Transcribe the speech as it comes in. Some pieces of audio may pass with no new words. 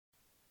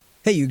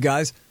Hey, you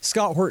guys.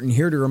 Scott Horton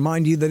here to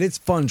remind you that it's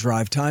fund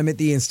drive time at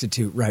the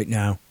Institute right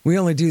now. We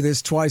only do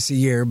this twice a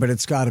year, but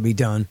it's got to be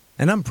done.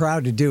 And I'm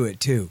proud to do it,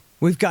 too.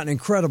 We've got an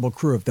incredible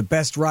crew of the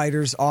best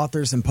writers,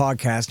 authors, and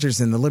podcasters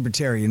in the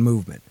libertarian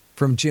movement.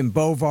 From Jim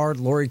Bovard,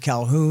 Lori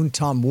Calhoun,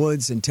 Tom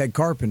Woods, and Ted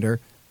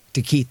Carpenter,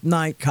 to Keith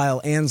Knight,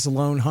 Kyle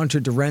Anzalone, Hunter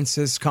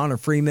DeRensis, Connor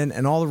Freeman,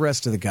 and all the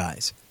rest of the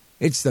guys.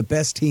 It's the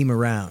best team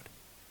around.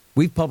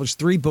 We've published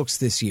 3 books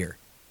this year.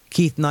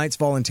 Keith Knight's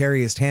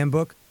Voluntarist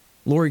Handbook,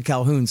 Lori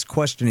Calhoun's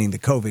Questioning the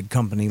COVID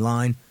Company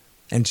Line,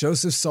 and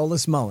Joseph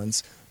Solis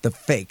Mullins' The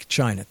Fake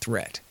China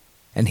Threat.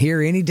 And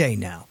here any day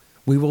now,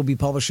 we will be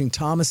publishing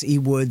Thomas E.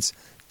 Wood's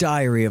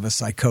Diary of a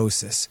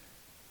Psychosis,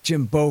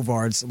 Jim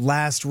Bovard's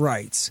Last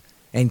Rites,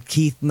 and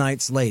Keith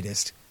Knight's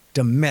latest,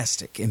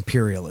 Domestic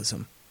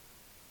Imperialism.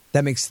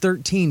 That makes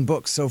 13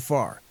 books so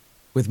far,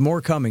 with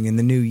more coming in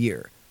the new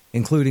year,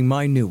 including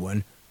my new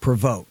one,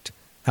 Provoked,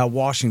 How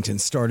Washington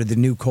Started the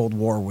New Cold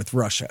War with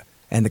Russia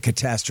and the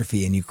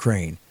Catastrophe in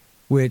Ukraine,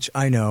 which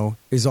I know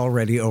is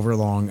already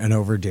overlong and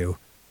overdue,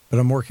 but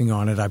I'm working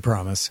on it, I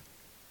promise.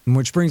 And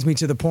which brings me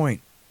to the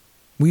point.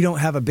 We don't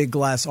have a big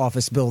glass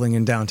office building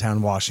in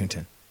downtown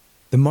Washington.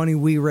 The money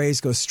we raise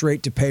goes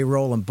straight to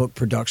payroll and book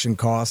production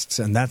costs,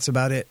 and that's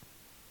about it.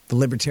 The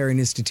Libertarian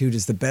Institute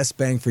is the best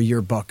bang for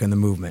your buck in the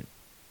movement.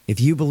 If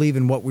you believe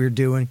in what we're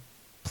doing,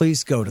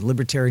 please go to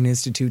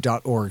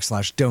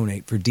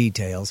libertarianinstitute.org/donate for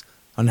details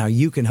on how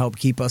you can help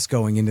keep us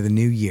going into the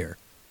new year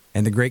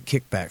and the great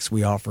kickbacks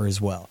we offer as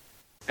well.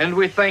 And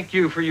we thank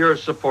you for your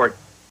support.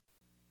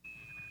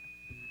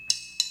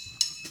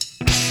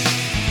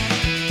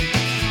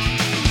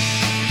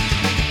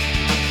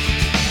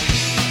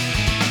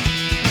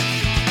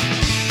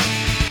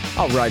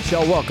 All right,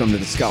 y'all, welcome to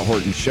the Scott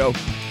Horton Show.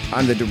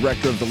 I'm the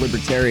director of the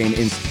Libertarian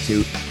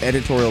Institute,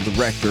 editorial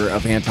director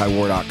of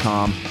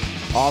antiwar.com,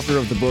 author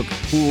of the book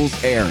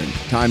Fool's Errand,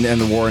 Time to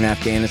End the War in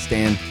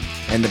Afghanistan,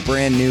 and the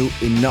brand new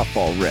Enough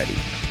Already,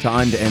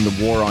 Time to End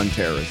the War on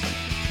Terrorism.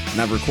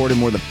 And I've recorded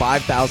more than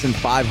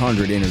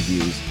 5,500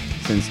 interviews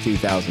since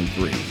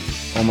 2003,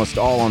 almost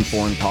all on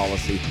foreign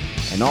policy,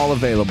 and all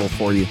available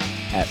for you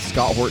at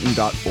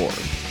scotthorton.org.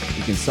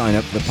 You can sign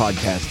up for the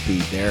podcast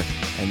feed there,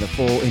 and the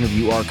full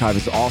interview archive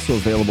is also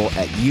available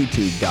at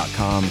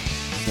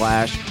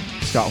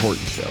youtube.com/Scott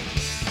Horton Show.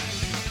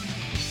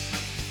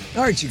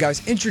 All right, you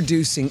guys,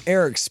 introducing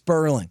Erik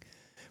Sperling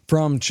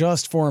from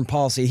Just Foreign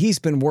Policy. He's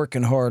been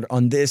working hard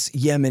on this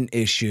Yemen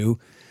issue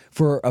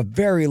for a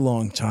very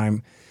long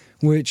time,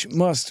 which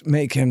must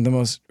make him the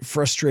most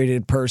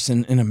frustrated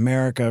person in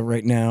America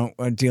right now,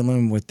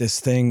 dealing with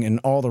this thing and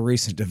all the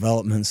recent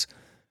developments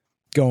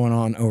going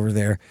on over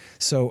there.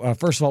 So,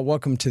 first of all,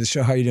 welcome to the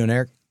show. How you doing,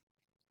 Erik?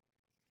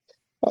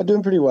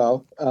 Doing pretty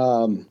well.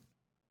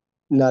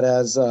 Not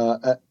as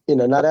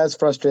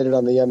frustrated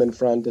on the Yemen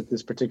front at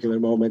this particular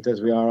moment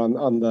as we are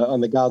on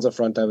the Gaza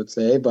front, I would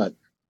say. But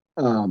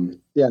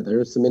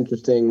there is some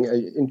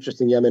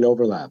interesting Yemen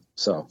overlap.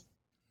 So,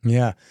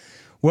 yeah.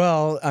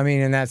 Well, I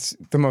mean, and that's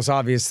the most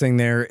obvious thing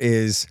there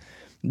is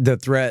the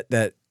threat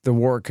that the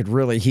war could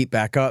really heat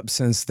back up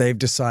since they've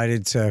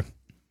decided to,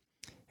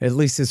 at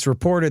least it's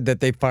reported that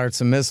they fired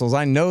some missiles.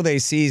 I know they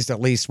seized at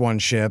least one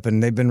ship,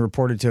 and they've been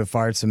reported to have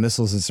fired some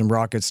missiles and some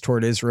rockets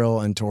toward Israel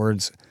and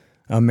towards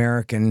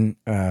American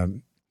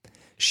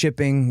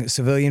shipping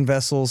civilian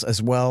vessels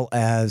as well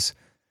as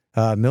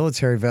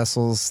military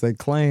vessels, they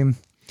claim,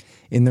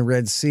 in the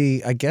Red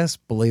Sea. I guess,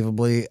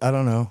 believably, I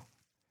don't know.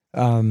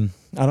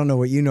 I don't know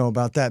what you know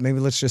about that. Maybe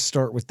let's just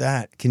start with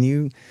that. Can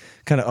you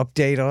kind of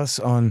update us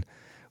on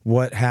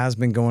what has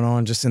been going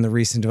on just in the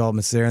recent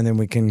developments there, and then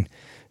we can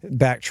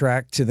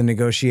backtrack to the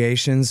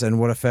negotiations and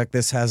what effect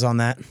this has on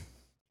that?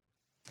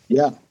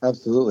 Yeah,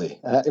 absolutely.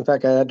 In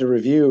fact, I had to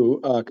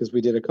review because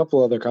we did a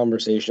couple other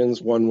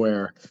conversations, one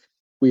where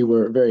we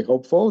were very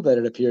hopeful that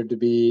it appeared to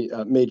be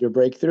a major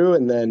breakthrough,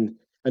 and then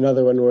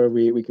another one where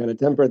we kind of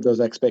tempered those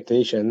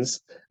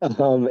expectations,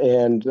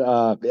 and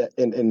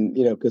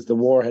because the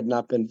war had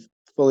not been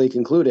fully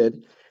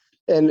concluded,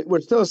 and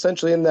we're still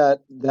essentially in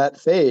that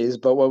phase.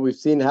 But what we've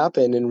seen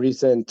happen in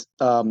recent,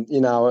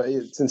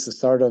 since the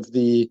start of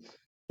the,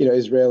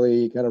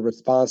 Israeli kind of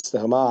response to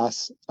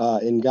Hamas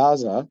in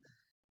Gaza,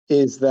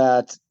 is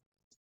that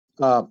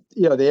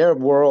the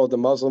Arab world, the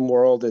Muslim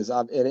world is,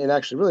 and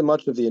actually really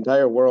much of the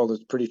entire world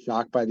is pretty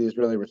shocked by the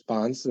Israeli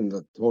response and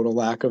the total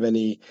lack of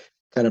any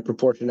kind of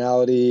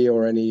proportionality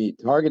or any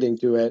targeting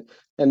to it.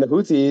 And the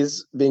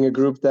Houthis, being a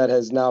group that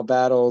has now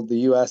battled the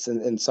U.S.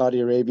 and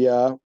Saudi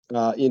Arabia,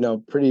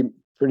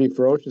 pretty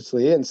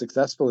ferociously and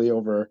successfully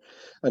over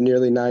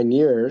nearly 9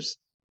 years,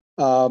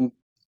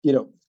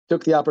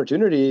 took the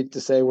opportunity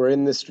to say, we're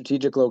in this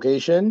strategic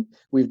location.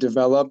 We've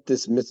developed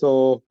this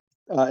missile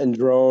and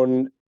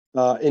drone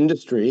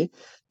industry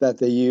that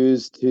they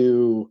use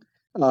to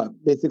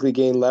basically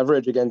gain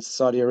leverage against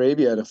Saudi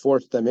Arabia to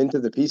force them into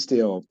the peace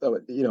deal.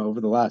 Over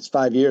the last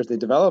 5 years, they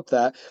developed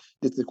that.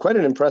 It's quite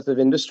an impressive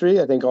industry.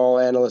 I think all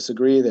analysts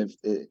agree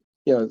that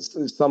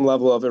some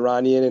level of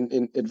Iranian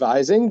in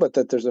advising, but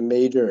that there's a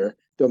major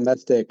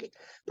domestic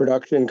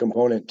production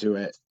component to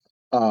it.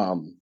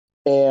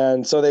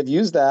 And so they've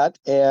used that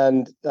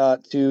and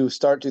to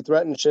start to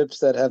threaten ships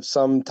that have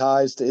some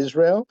ties to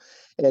Israel,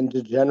 and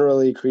to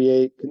generally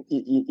create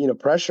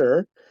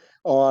pressure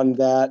on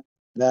that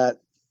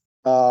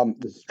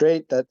the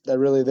strait that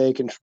really they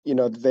can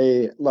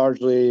they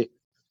largely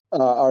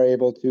are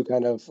able to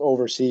kind of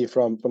oversee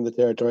from the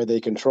territory they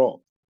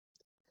control,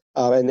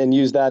 and then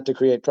use that to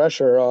create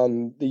pressure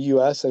on the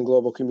U.S. and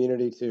global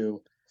community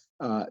to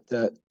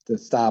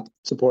stop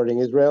supporting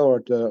Israel,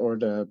 or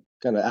to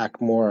kind of act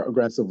more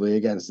aggressively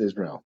against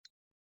Israel.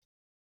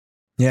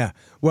 Yeah.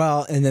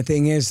 Well, and the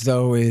thing is,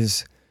 though,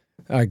 is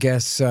I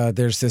guess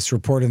there's this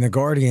report in The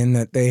Guardian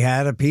that they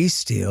had a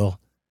peace deal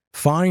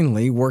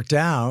finally worked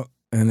out,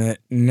 and that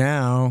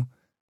now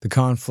the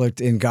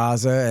conflict in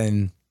Gaza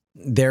and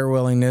their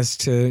willingness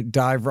to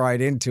dive right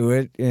into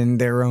it in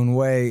their own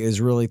way is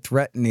really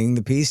threatening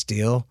the peace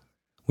deal,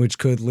 which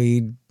could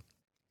lead,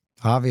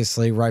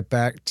 obviously, right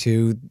back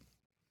to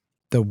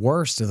the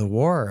worst of the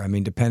war. I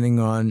mean, depending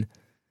on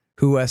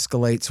who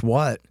escalates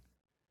what.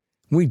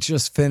 We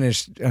just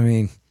finished, I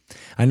mean,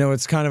 I know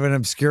it's kind of an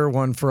obscure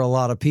one for a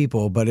lot of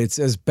people, but it's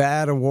as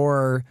bad a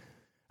war,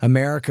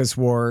 America's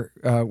war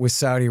with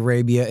Saudi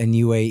Arabia and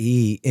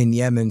UAE in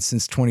Yemen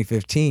since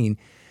 2015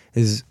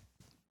 is,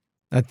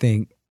 I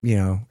think,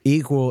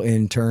 equal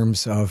in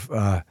terms of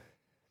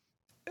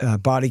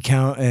body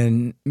count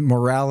and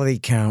morality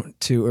count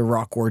to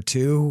Iraq War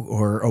II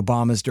or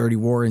Obama's dirty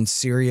war in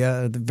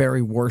Syria, the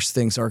very worst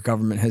things our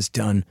government has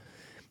done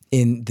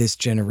in this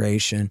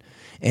generation.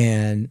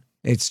 And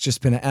it's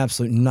just been an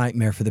absolute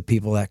nightmare for the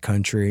people of that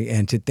country.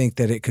 And to think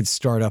that it could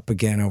start up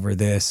again over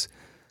this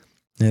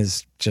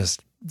is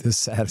just the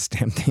saddest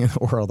damn thing in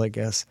the world, I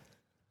guess.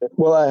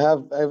 Well, I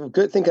have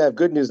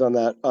good news on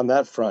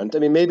that front. I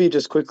mean, maybe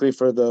just quickly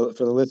for the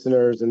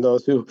listeners and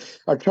those who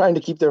are trying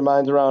to keep their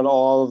minds around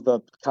all of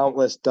the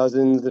countless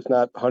dozens, if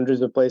not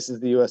hundreds, of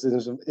places the U.S.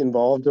 is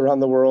involved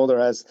around the world or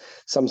has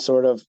some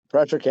sort of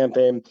pressure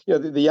campaign.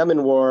 The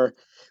Yemen war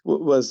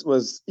was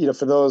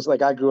for those,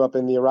 like, I grew up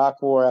in the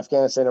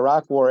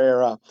Afghanistan-Iraq war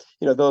era.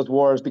 Those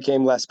wars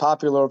became less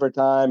popular over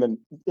time, and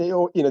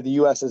the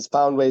U.S. has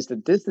found ways to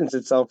distance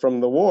itself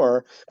from the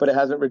war, but it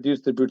hasn't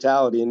reduced the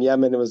brutality. In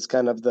Yemen, it was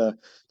kind of the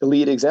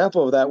lead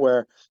example of that,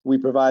 where we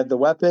provide the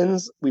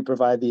weapons, we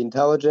provide the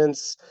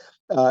intelligence,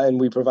 and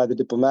we provide the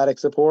diplomatic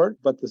support.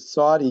 But the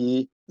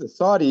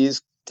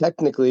Saudis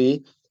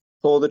technically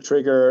pull the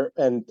trigger,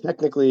 and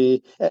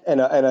technically,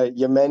 and a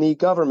Yemeni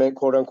government,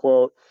 quote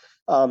unquote,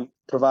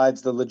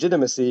 provides the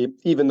legitimacy,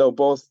 even though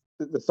both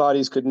the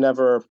Saudis could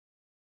never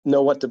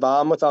know what to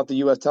bomb without the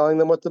U.S. telling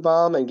them what to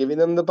bomb and giving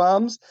them the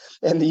bombs.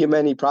 And the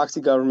Yemeni proxy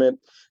government,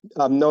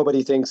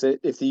 nobody thinks that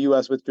if the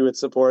U.S. withdrew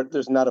its support,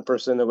 there's not a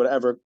person that would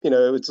ever,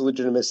 its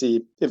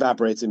legitimacy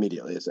evaporates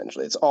immediately,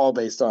 essentially. It's all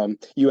based on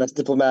U.S.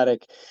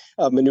 diplomatic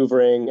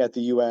maneuvering at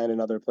the UN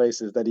and other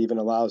places that even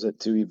allows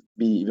it to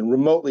be even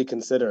remotely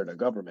considered a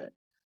government.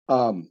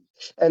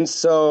 And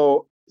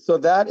so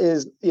that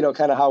is,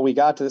 kind of how we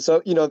got to this.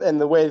 So,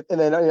 and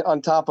then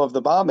on top of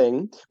the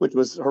bombing, which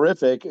was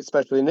horrific,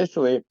 especially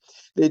initially,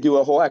 they do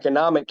a whole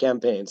economic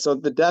campaign. So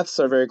the deaths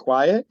are very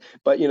quiet,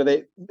 but,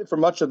 for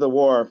much of the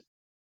war,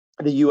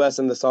 the U.S.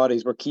 and the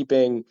Saudis were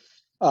keeping,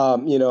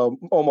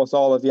 almost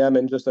all of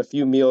Yemen just a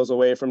few meals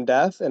away from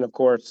death. And of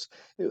course,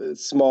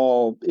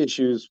 small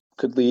issues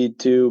could lead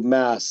to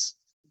mass,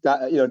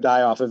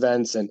 die-off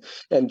events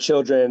and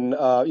children,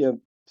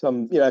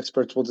 some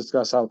experts will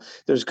discuss how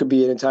could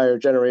be an entire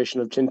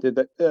generation of children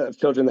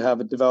that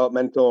have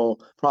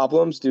developmental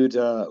problems due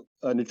to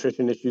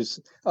nutrition issues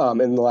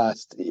in the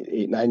last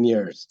 8-9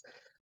 years.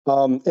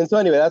 And so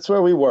anyway, that's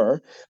where we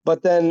were.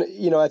 But then,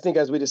 I think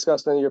as we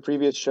discussed on your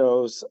previous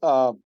shows,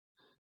 the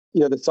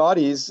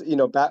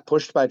Saudis,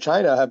 pushed by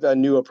China, have a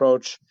new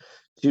approach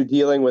to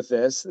dealing with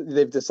this.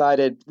 They've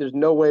decided there's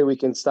no way we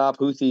can stop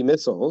Houthi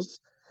missiles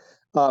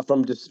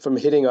from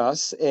hitting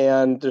us,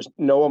 and there's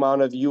no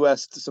amount of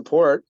U.S.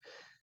 support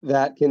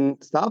that can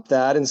stop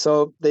that. And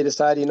so they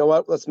decide, you know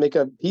what, let's make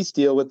a peace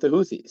deal with the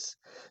Houthis,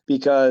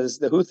 because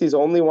the Houthis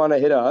only want to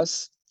hit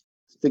us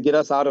to get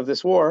us out of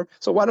this war.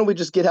 So why don't we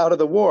just get out of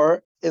the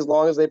war as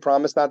long as they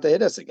promise not to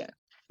hit us again?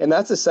 And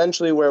that's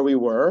essentially where we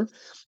were.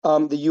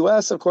 The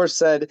U.S., of course,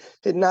 said,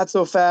 hey, not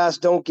so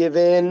fast, don't give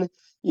in,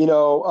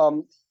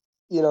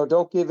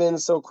 don't give in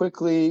so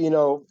quickly,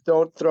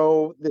 don't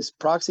throw this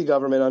proxy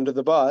government under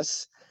the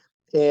bus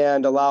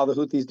and allow the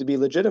Houthis to be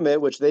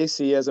legitimate, which they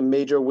see as a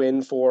major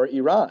win for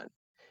Iran.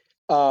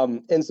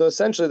 And so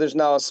essentially there's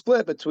now a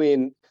split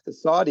between the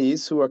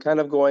Saudis, who are kind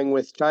of going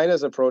with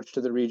China's approach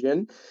to the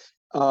region,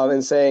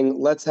 and saying,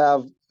 let's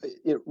have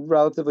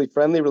relatively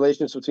friendly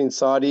relations between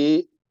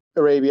Saudi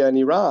Arabia and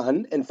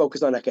Iran and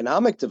focus on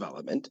economic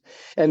development,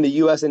 and the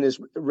U.S. and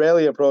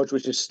Israeli approach,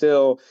 which is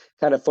still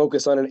kind of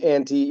focused on an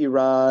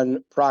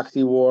anti-Iran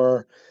proxy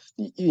war,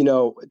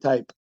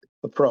 type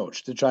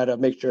approach to try to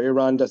make sure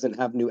Iran doesn't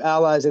have new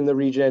allies in the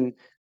region,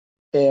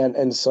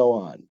 and so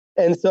on.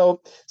 And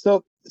so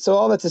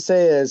all that to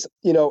say is,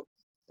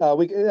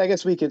 I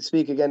guess we could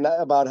speak again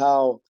about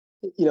how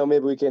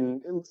maybe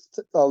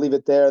I'll leave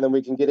it there, and then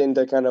we can get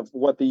into kind of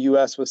what the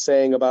U.S. was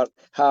saying about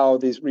how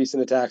these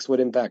recent attacks would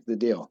impact the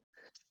deal.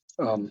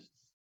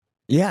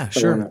 Yeah,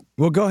 sure.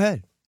 Well, go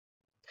ahead.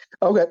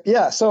 Okay.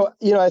 Yeah. So,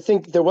 I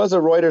think there was a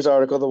Reuters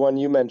article, the one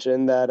you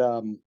mentioned, that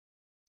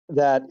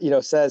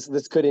says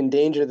this could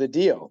endanger the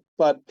deal.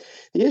 But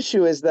the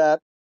issue is that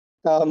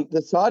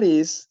the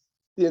Saudis,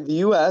 the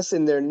U.S.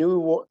 in their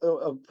new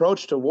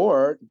approach to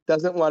war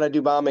doesn't want to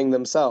do bombing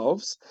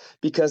themselves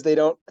because they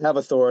don't have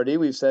authority.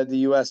 We've said the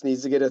U.S.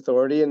 needs to get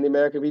authority, and the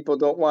American people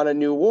don't want a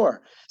new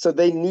war. So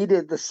they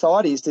needed the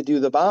Saudis to do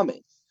the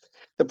bombing.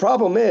 The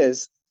problem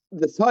is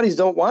the Saudis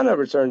don't want to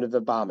return to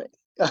the bombing.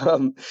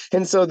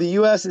 And so the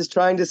U.S. is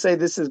trying to say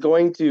this is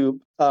going to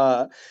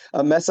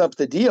mess up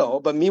the deal.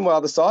 But meanwhile,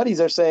 the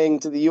Saudis are saying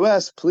to the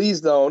U.S.,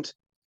 please don't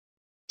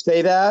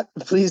say that.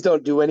 Please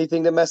don't do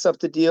anything to mess up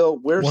the deal.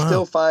 We're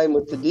still fine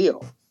with the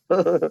deal.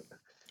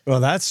 Well,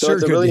 that's so sure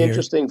it's a good really to hear.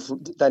 Interesting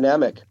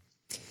dynamic.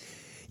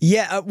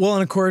 Yeah. Well,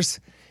 and of course,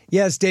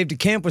 as Dave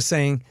DeCamp was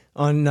saying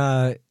on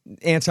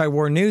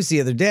Anti-War News the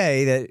other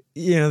day, that,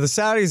 the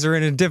Saudis are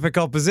in a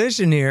difficult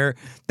position here.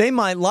 They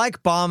might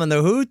like bombing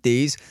the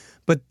Houthis,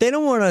 but they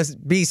don't want to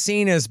be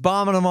seen as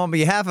bombing them on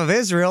behalf of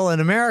Israel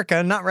and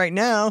America, not right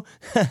now.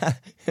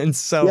 And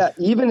so, yeah,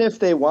 even if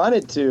they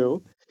wanted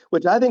to,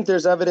 which I think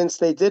there's evidence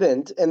they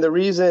didn't. And the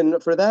reason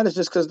for that is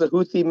just because the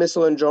Houthi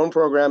missile and drone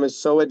program is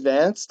so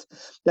advanced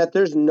that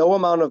there's no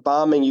amount of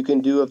bombing you can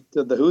do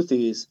to the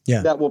Houthis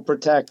that will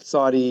protect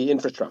Saudi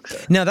infrastructure.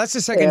 Now, that's the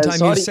second time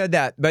you've said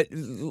that, but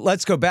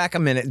let's go back a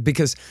minute,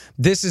 because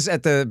this is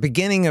at the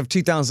beginning of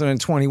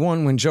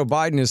 2021 when Joe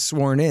Biden is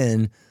sworn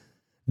in.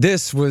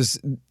 This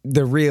was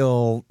the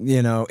real,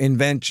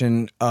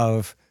 invention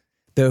of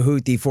the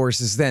Houthi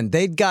forces then.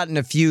 They'd gotten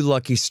a few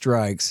lucky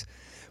strikes,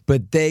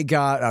 but they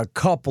got a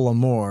couple of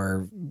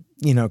more,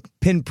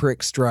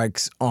 pinprick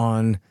strikes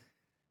on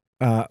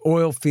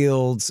oil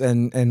fields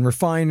and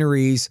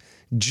refineries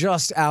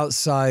just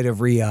outside of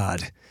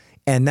Riyadh.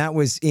 And that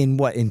was in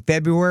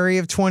February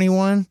of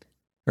 21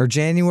 or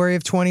January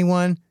of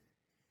 21,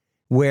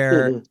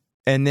 where...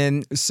 And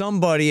then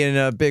somebody in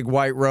a big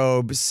white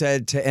robe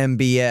said to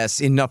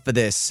MBS, enough of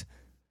this.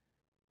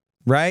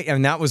 Right?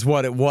 And that was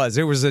what it was.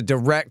 It was a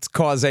direct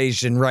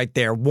causation right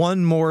there.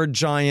 One more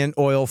giant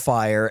oil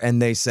fire.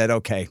 And they said,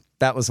 okay,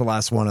 that was the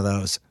last one of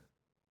those.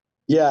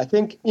 Yeah, I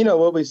think,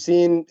 what we've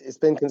seen, it's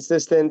been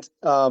consistent.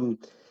 And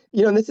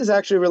this is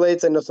actually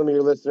relates. I know some of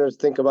your listeners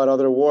think about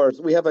other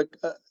wars. We have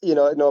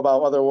know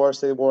about other wars,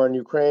 say the war in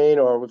Ukraine,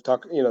 or we've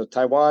talked,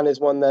 Taiwan is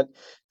one that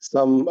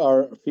some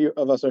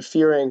of us are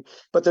fearing.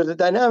 But there's a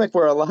dynamic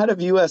where a lot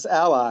of U.S.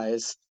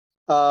 allies,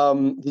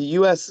 the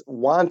U.S.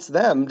 wants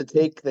them to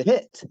take the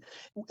hit,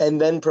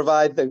 and then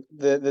provide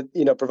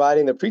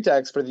providing the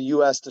pretext for the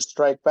U.S. to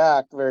strike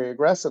back very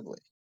aggressively.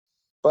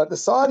 But the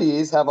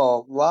Saudis have a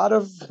lot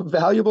of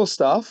valuable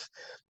stuff,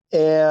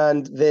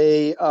 and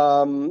they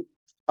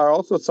are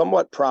also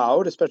somewhat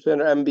proud, especially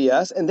under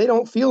MBS, and they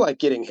don't feel like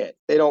getting hit.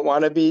 They don't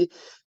want to be,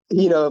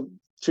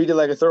 treated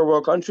like a third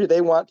world country. They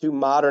want to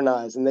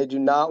modernize, and they do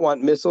not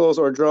want missiles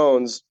or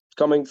drones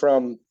coming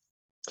from,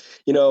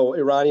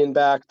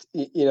 Iranian-backed,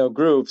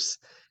 groups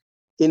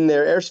in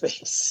their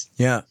airspace.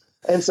 Yeah.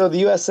 And so the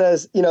U.S.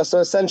 says, so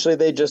essentially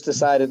they just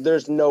decided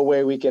there's no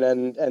way we can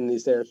end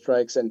these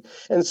airstrikes,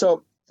 and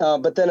so.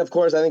 But then, of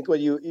course, I think what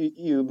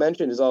you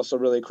mentioned is also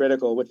really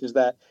critical, which is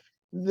that,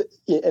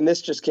 and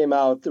this just came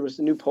out. There was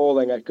a new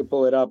polling. I could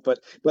pull it up, but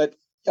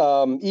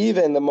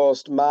even the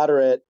most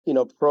moderate,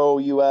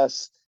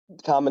 pro-U.S.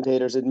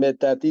 commentators admit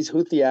that these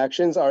Houthi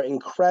actions are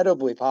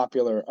incredibly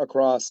popular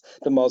across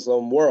the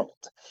Muslim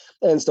world.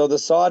 And so the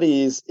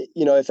Saudis,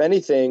 if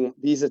anything,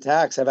 these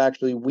attacks have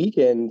actually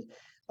weakened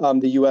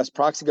the U.S.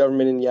 proxy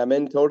government in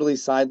Yemen, totally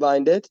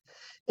sidelined it,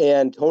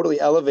 and totally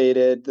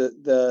elevated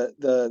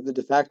the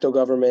de facto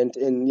government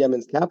in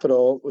Yemen's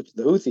capital, which is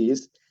the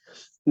Houthis,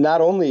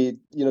 not only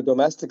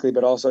domestically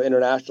but also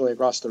internationally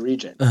across the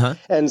region. Uh-huh.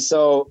 And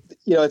so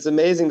it's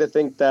amazing to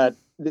think that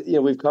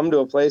we've come to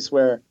a place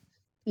where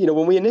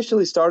when we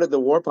initially started the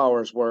war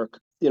powers work,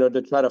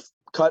 to try to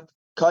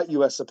cut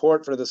U.S.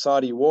 support for the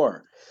Saudi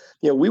war,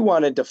 we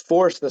wanted to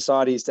force the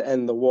Saudis to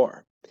end the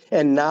war,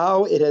 and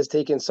now it has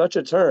taken such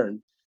a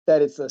turn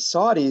that it's the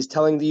Saudis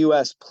telling the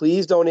U.S.,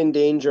 please don't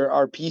endanger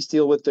our peace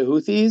deal with the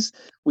Houthis.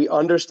 We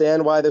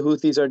understand why the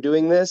Houthis are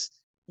doing this.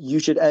 You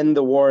should end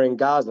the war in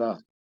Gaza,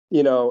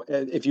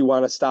 if you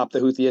want to stop the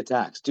Houthi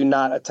attacks. Do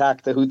not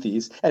attack the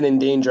Houthis and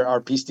endanger our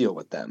peace deal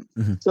with them.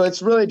 Mm-hmm. So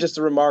it's really just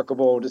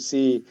remarkable to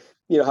see,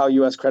 how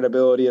U.S.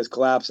 credibility has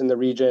collapsed in the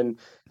region,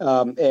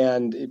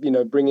 and,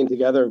 bringing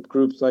together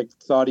groups like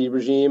Saudi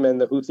regime and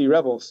the Houthi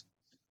rebels.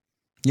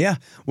 Yeah.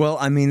 Well,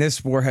 I mean,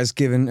 this war has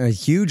given a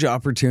huge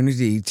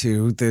opportunity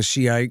to the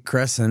Shiite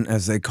Crescent,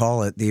 as they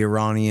call it, the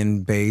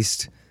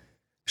Iranian-based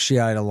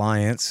Shiite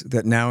alliance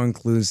that now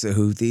includes the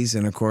Houthis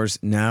and, of course,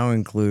 now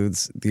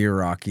includes the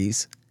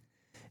Iraqis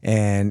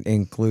and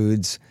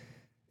includes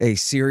a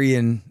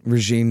Syrian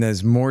regime that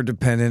is more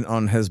dependent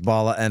on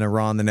Hezbollah and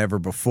Iran than ever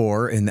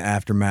before in the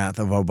aftermath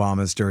of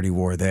Obama's dirty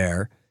war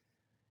there.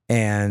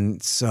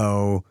 And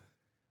so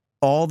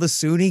all the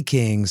Sunni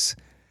kings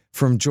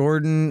from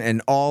Jordan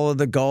and all of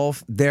the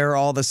Gulf, they're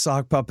all the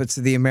sock puppets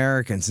of the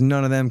Americans.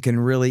 None of them can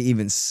really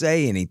even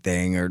say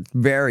anything or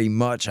very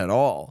much at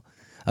all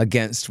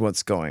against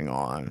what's going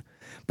on.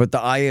 But the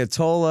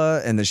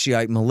Ayatollah and the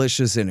Shiite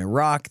militias in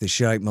Iraq, the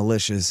Shiite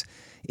militias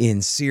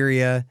in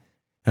Syria,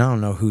 I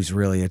don't know who's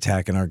really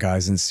attacking our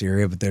guys in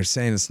Syria, but they're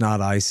saying it's not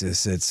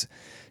ISIS. It's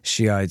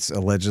Shiites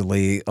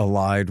allegedly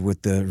allied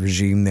with the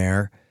regime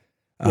there.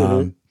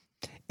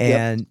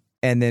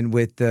 And then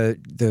with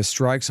the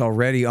strikes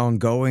already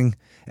ongoing,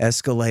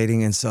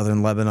 escalating in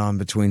southern Lebanon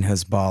between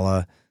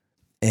Hezbollah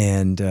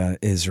and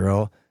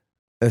Israel,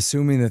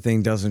 assuming the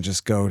thing doesn't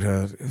just go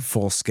to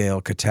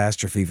full-scale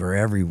catastrophe for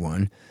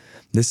everyone,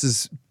 this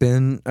has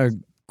been a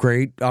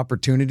great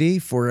opportunity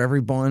for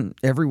everyone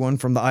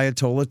from the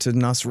Ayatollah to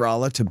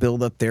Nasrallah to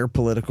build up their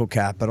political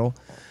capital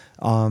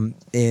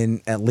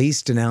in at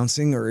least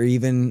denouncing or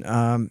even,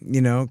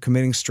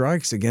 committing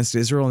strikes against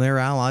Israel and their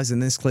allies, in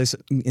this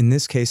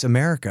case,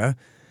 America,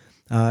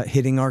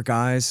 hitting our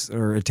guys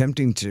or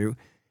attempting to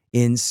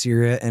in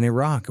Syria and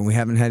Iraq. And we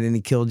haven't had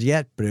any killed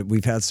yet, but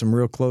we've had some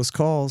real close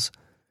calls.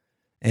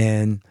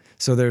 And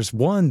so there's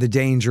the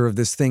danger of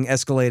this thing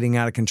escalating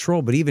out of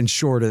control, but even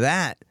short of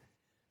that,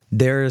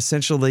 they're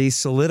essentially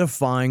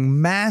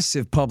solidifying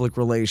massive public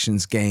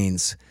relations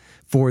gains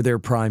for their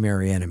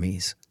primary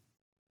enemies.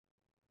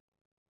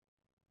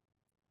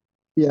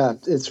 Yeah,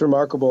 it's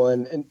remarkable.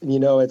 And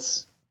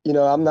it's,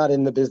 I'm not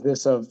in the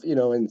business of,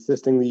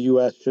 insisting the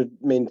U.S. should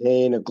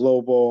maintain a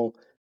global,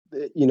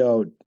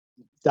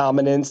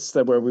 dominance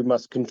where we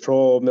must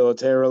control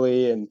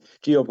militarily and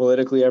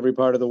geopolitically every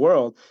part of the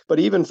world. But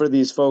even for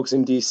these folks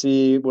in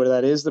D.C., where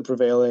that is the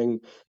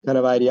prevailing kind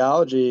of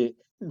ideology,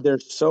 they're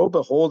so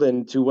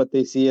beholden to what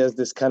they see as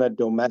this kind of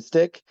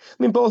domestic,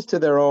 both to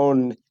their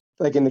own,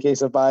 like in the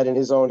case of Biden,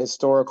 his own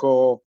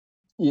historical,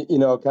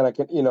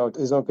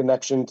 his own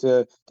connection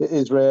to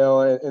Israel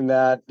and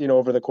that,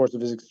 over the course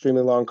of his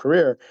extremely long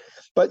career.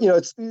 But,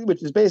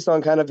 which is based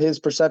on kind of his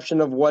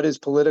perception of what is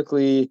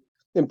politically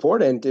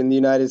important in the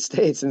United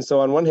States. And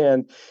so on one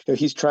hand,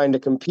 he's trying to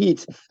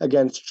compete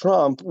against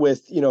Trump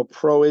with,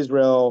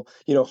 pro-Israel,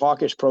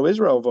 hawkish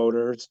pro-Israel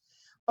voters.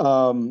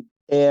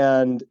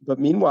 But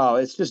meanwhile,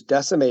 it's just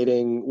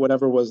decimating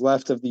whatever was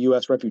left of the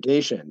U.S.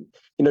 reputation.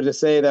 To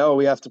say that,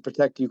 we have to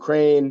protect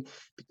Ukraine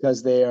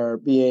because they are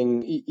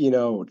being,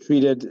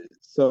 treated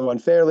so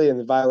unfairly and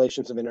the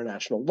violations of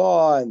international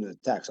law and the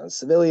attacks on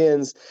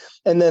civilians,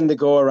 and then to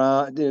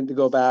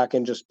go back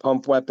and just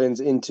pump weapons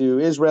into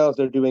Israel if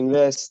they're doing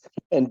this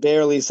and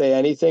barely say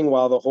anything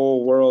while the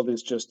whole world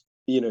is just,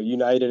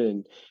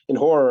 united in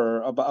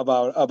horror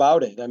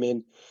about it.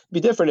 It'd be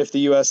different if the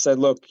U.S. said,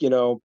 look,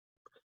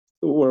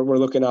 we're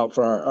looking out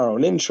for our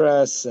own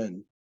interests,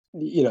 and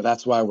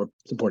that's why we're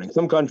supporting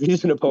some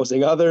countries and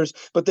opposing others.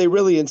 But they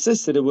really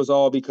insisted it was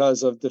all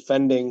because of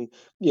defending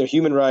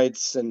human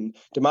rights and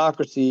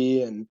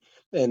democracy and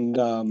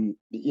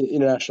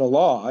international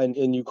law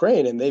in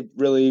Ukraine, and they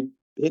really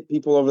hit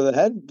people over the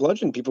head,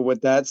 bludgeoned people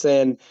with that,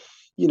 saying,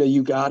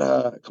 you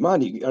gotta come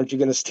on, aren't you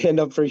going to stand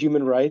up for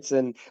human rights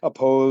and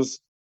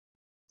oppose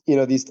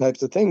these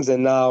types of things?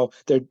 And now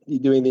they're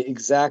doing the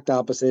exact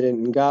opposite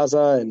in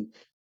Gaza, and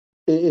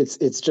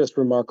it's just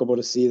remarkable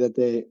to see that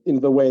they, in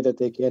the way that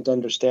they can't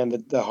understand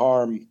the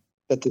harm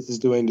that this is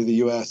doing to the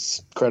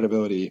U.S.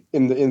 credibility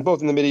in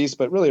both in the Mideast,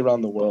 but really around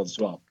the world as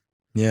well.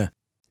 Yeah.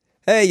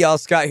 Hey, y'all,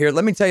 Scott here.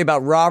 Let me tell you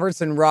about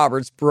Roberts &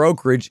 Roberts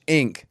Brokerage,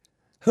 Inc.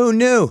 Who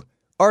knew?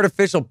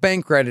 Artificial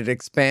bank credit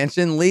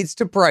expansion leads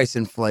to price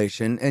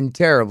inflation and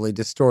terribly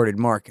distorted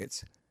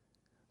markets.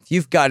 If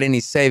you've got any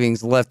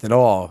savings left at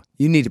all,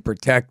 you need to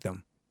protect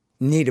them.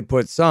 You need to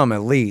put some,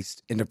 at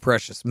least, into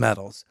precious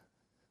metals.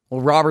 Well,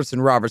 Roberts &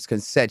 Roberts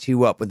can set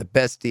you up with the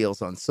best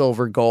deals on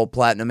silver, gold,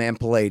 platinum, and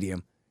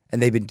palladium,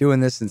 and they've been doing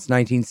this since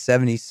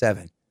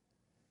 1977.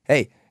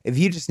 Hey, if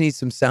you just need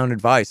some sound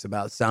advice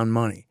about sound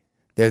money,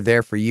 they're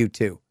there for you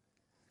too.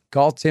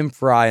 Call Tim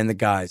Fry and the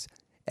guys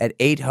at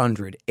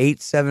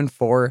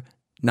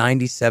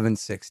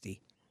 800-874-9760.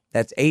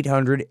 That's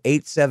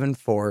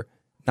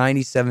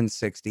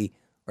 800-874-9760,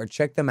 or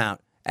check them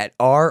out at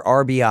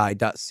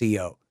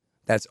rrbi.co.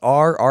 That's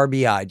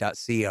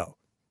rrbi.co.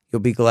 You'll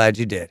be glad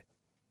you did.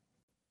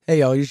 Hey,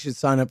 y'all, you should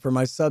sign up for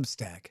my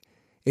Substack.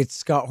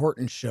 It's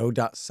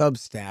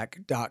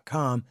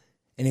scotthortonshow.substack.com.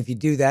 And if you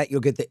do that,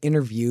 you'll get the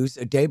interviews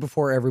a day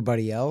before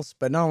everybody else.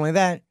 But not only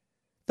that,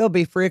 they'll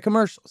be free of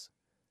commercials.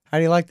 How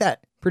do you like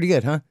that? Pretty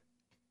good, huh?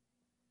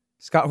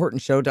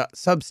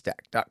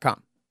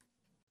 scotthortonshow.substack.com.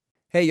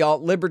 Hey, y'all,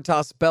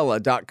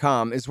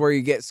 libertasbella.com is where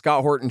you get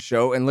Scott Horton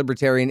Show and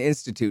Libertarian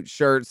Institute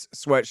shirts,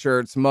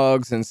 sweatshirts,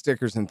 mugs, and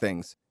stickers and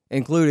things,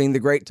 including the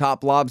great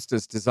Top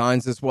Lobsters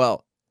designs as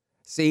well.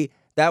 See,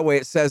 that way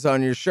it says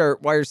on your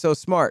shirt why you're so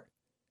smart.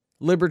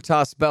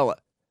 Libertas Bella,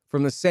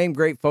 from the same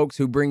great folks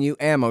who bring you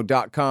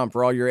ammo.com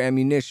for all your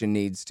ammunition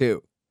needs,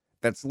 too.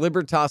 That's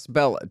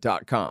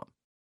libertasbella.com.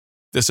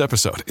 This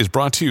episode is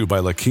brought to you by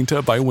La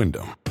Quinta by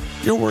Wyndham.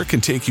 Your work can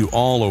take you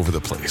all over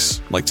the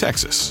place, like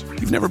Texas.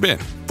 You've never been,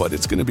 but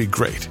it's going to be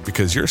great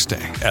because you're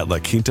staying at La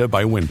Quinta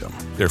by Wyndham.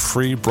 Their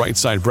free Bright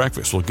Side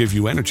breakfast will give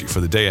you energy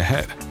for the day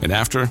ahead. And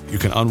after, you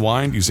can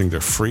unwind using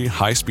their free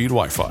high-speed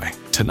Wi-Fi.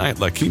 Tonight,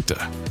 La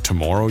Quinta.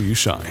 Tomorrow, you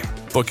shine.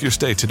 Book your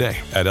stay today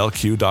at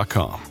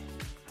lq.com.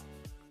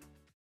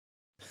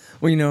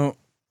 Well,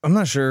 I'm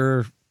not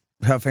sure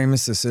how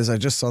famous this is. I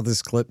just saw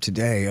this clip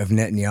today of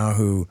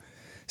Netanyahu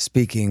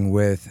speaking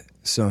with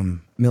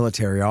some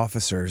military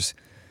officers.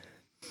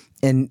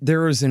 And there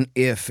was an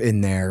if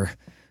in there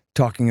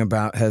talking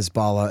about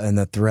Hezbollah and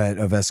the threat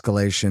of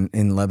escalation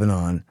in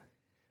Lebanon.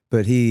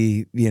 But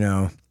he,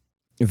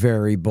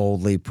 very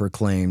boldly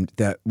proclaimed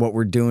that what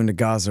we're doing to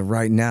Gaza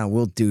right now,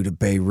 we'll do to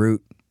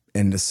Beirut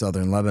and to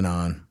southern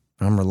Lebanon.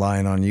 I'm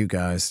relying on you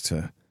guys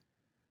to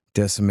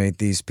decimate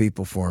these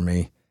people for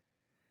me.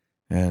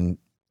 And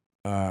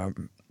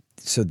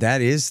so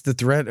that is the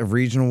threat of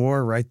regional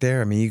war right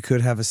there. I mean, you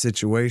could have a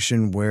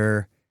situation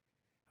where,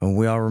 and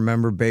we all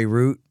remember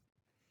Beirut,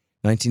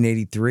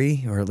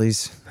 1983, or at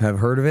least have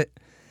heard of it,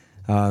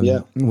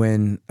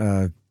 when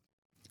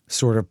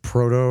sort of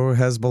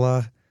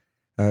proto-Hezbollah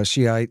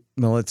Shiite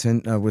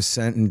militant was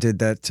sent and did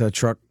that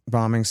truck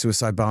bombing,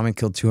 suicide bombing,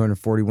 killed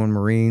 241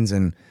 Marines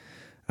and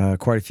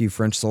quite a few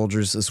French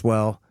soldiers as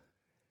well.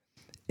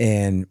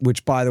 And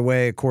which, by the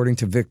way, according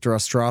to Viktor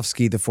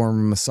Ostrovsky, the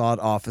former Mossad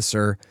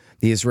officer,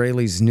 the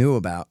Israelis knew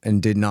about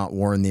and did not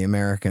warn the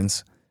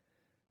Americans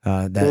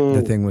that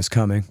the thing was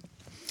coming.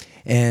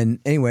 And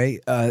anyway,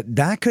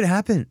 that could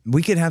happen.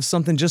 We could have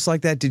something just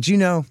like that. Did you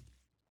know?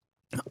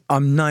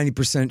 I'm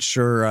 90%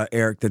 sure,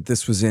 Erik, that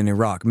this was in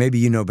Iraq. Maybe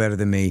you know better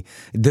than me.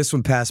 This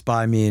one passed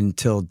by me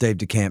until Dave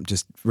DeCamp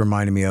just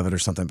reminded me of it or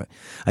something. But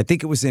I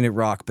think it was in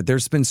Iraq. But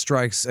there's been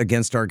strikes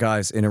against our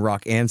guys in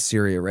Iraq and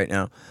Syria right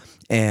now.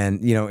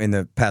 And, in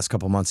the past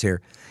couple months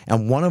here.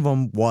 And one of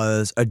them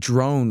was a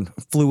drone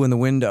flew in the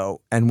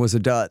window and was a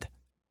dud.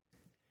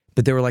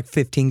 But there were like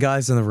 15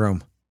 guys in the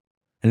room.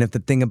 And if the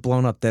thing had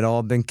blown up, they'd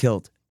all been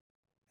killed.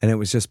 And it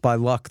was just by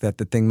luck that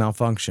the thing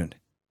malfunctioned.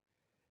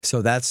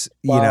 So that's,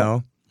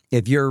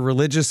 if you're a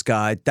religious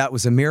guy, that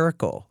was a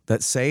miracle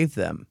that saved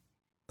them.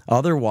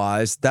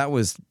 Otherwise, that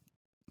was,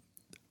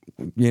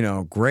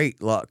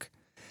 great luck.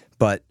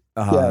 But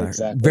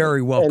exactly.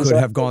 Very well and could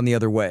have gone the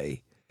other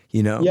way,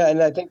 Yeah,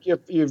 and I think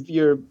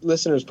your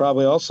listeners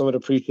probably also would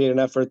appreciate an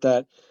effort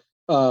that,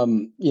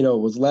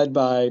 was led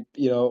by,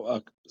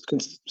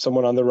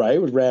 someone on the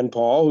right with Rand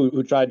Paul,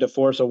 who tried to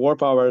force a war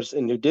powers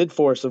and who did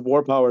force a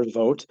war powers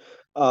vote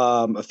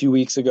a few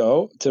weeks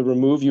ago to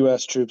remove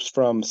U.S. troops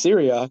from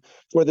Syria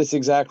for this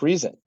exact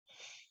reason.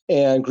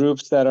 And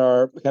groups that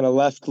are kind of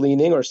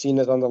left-leaning or seen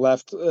as on the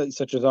left,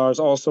 such as ours,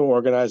 also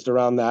organized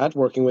around that,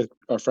 working with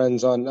our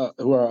friends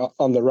who are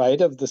on the right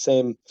of the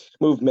same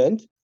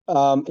movement.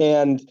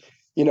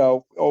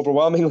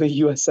 Overwhelmingly,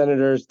 U.S.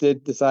 senators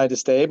did decide to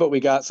stay, but we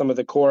got some of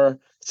the core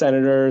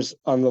senators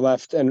on the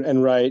left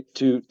and right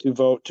to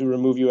vote to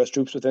remove U.S.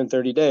 troops within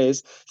 30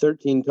 days,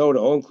 13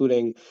 total,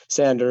 including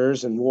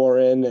Sanders and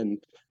Warren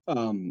and,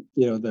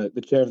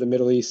 the chair of the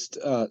Middle East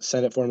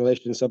Senate Foreign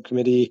Relations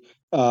Subcommittee,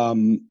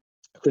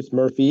 Chris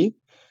Murphy,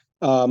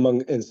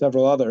 and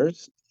several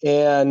others.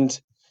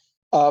 It's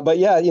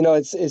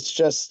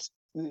just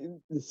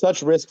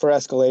such risk for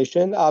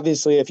escalation.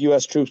 Obviously, if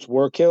U.S. troops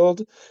were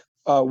killed,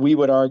 we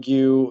would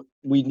argue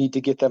we need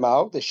to get them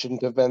out. They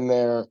shouldn't have been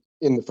there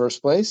in the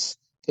first place,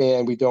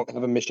 and we don't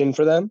have a mission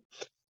for them.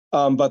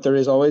 But there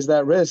is always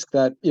that risk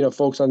that,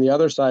 folks on the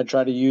other side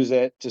try to use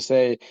it to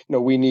say,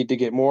 we need to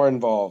get more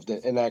involved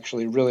and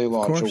actually really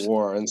launch a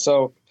war. And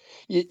so,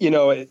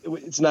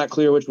 it's not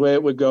clear which way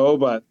it would go,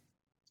 but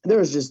there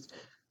is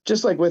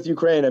just like with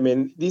Ukraine. I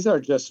mean, these are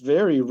just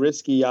very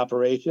risky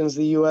operations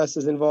the U.S.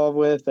 is involved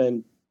with.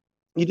 And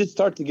you just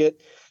start to get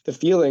the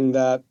feeling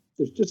that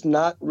there's just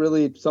not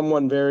really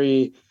someone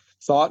very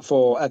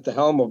thoughtful at the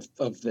helm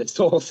of this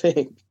whole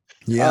thing.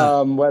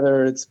 Yeah.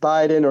 Whether it's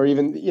Biden or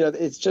even,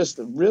 it's just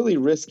really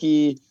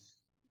risky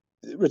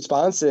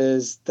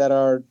responses that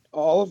are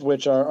all of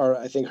which are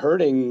I think,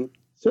 hurting,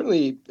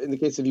 certainly in the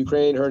case of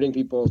Ukraine, hurting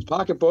people's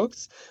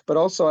pocketbooks, but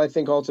also I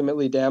think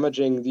ultimately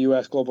damaging the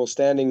U.S. global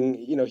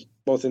standing,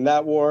 both in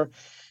that war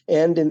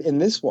and in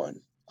this one,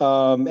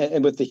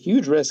 and with the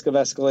huge risk of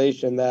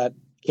escalation that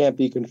can't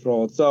be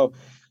controlled. So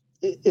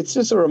it's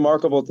just a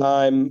remarkable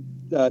time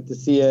to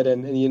see it.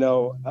 And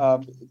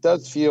it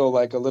does feel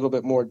like a little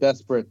bit more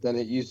desperate than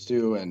it used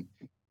to. And,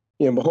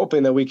 I'm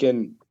hoping that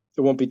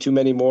there won't be too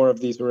many more of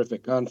these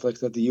horrific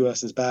conflicts that the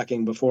U.S. is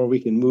backing before we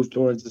can move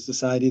towards a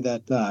society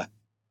that,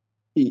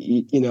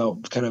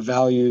 kind of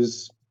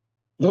values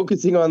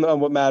focusing on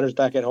what matters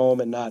back at home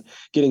and not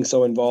getting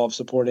so involved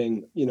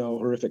supporting,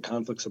 horrific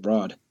conflicts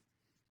abroad.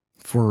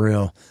 For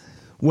real.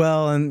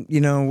 Well, and,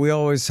 we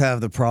always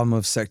have the problem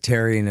of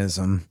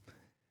sectarianism,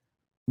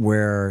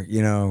 where,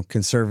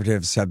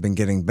 conservatives have been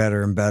getting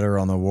better and better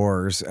on the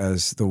wars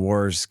as the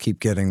wars keep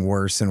getting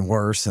worse and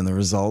worse, and the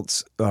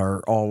results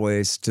are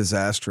always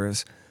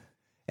disastrous.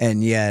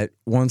 And yet,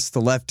 once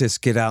the leftists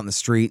get out in the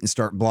street and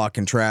start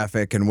blocking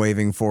traffic and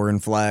waving foreign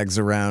flags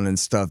around and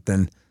stuff,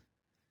 then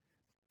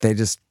they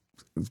just,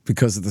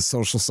 because of the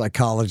social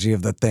psychology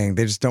of the thing,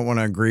 they just don't want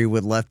to agree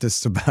with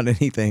leftists about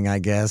anything, I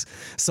guess.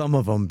 Some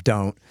of them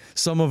don't.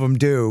 Some of them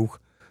do.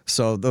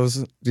 So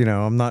those,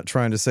 I'm not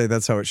trying to say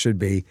that's how it should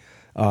be.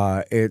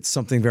 It's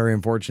something very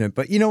unfortunate.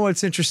 But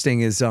what's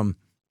interesting is,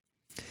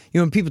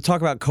 when people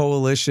talk about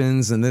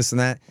coalitions and this and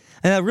that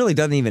really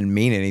doesn't even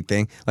mean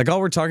anything. Like, all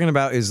we're talking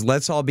about is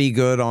let's all be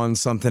good on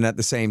something at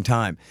the same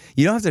time.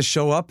 You don't have to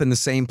show up in the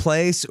same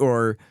place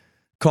or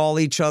call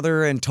each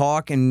other and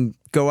talk and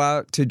go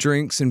out to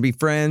drinks and be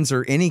friends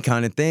or any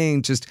kind of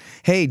thing. Just,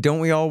 hey, don't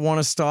we all want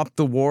to stop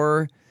the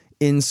war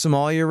in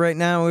Somalia right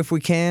now if we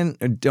can?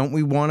 Don't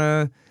we want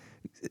to,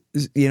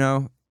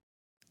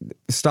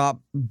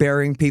 stop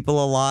burying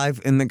people alive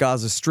in the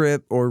Gaza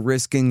Strip or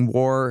risking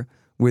war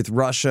with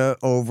Russia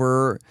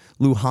over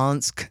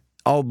Luhansk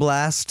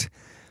Oblast?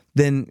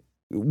 Then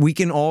we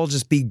can all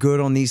just be good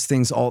on these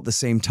things all at the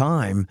same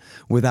time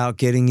without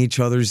getting each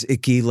other's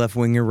icky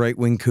left-wing or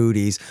right-wing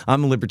cooties.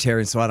 I'm a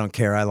libertarian, so I don't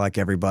care. I like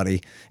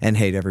everybody and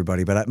hate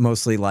everybody, but I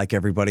mostly like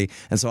everybody,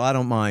 and so I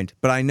don't mind.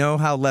 But I know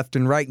how left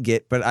and right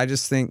get, but I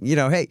just think,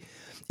 hey,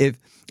 if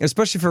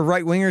especially for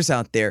right-wingers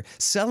out there,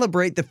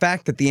 celebrate the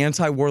fact that the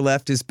anti-war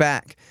left is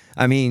back.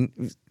 I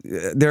mean,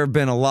 there have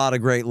been a lot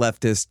of great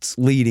leftists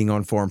leading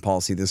on foreign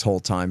policy this whole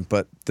time,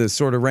 but the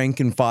sort of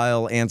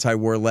rank-and-file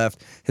anti-war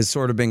left has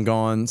sort of been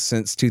gone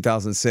since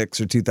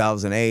 2006 or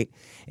 2008,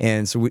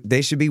 and so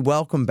they should be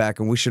welcomed back,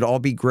 and we should all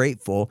be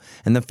grateful.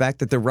 And the fact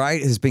that the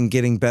right has been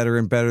getting better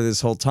and better this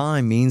whole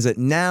time means that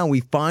now we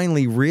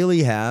finally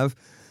really have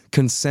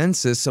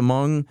consensus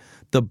among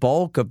the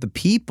bulk of the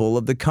people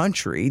of the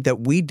country that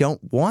we don't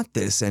want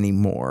this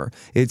anymore.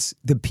 It's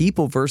the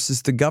people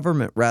versus the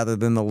government rather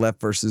than the left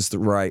versus the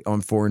right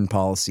on foreign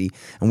policy.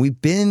 And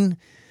we've been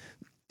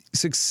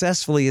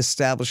successfully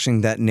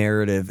establishing that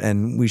narrative,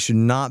 and we should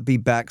not be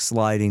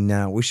backsliding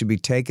now. We should be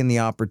taking the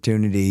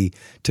opportunity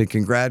to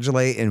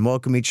congratulate and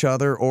welcome each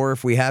other, or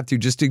if we have to,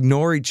 just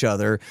ignore each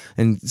other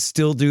and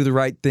still do the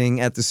right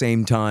thing at the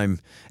same time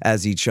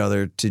as each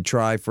other to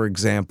try, for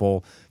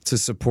example, to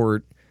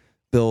support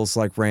bills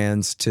like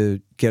Rand's to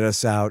get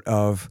us out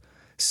of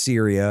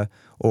Syria,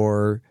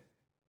 or,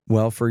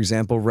 well, for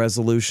example,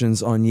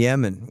 resolutions on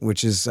Yemen,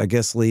 which is, I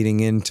guess, leading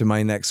into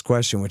my next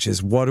question, which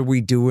is, what are we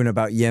doing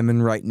about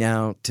Yemen right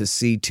now to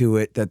see to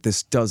it that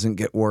this doesn't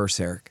get worse,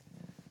 Eric?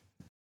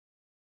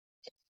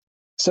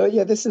 So,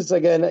 yeah, this is,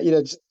 again,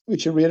 we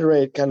should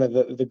reiterate kind of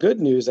the good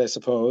news, I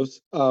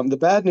suppose. The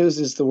bad news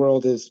is the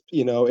world is,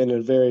 in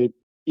a very,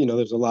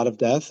 there's a lot of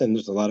death and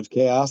there's a lot of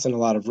chaos and a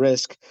lot of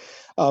risk.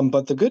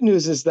 But the good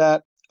news is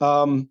that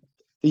the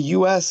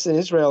U.S. and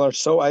Israel are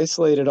so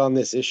isolated on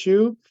this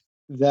issue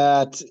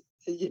that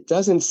it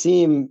doesn't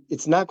seem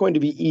it's not going to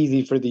be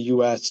easy for the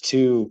U.S.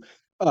 to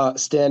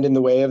stand in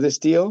the way of this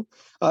deal.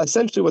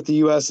 Essentially, what the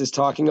U.S. is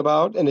talking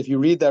about, and if you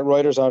read that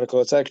Reuters article,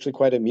 it's actually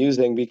quite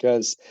amusing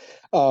because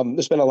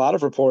there's been a lot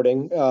of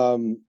reporting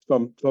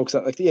from folks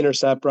like The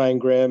Intercept, Brian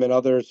Grimm, and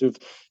others who've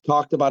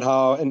talked about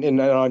how,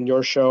 and on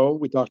your show,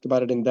 we talked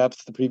about it in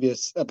depth the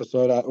previous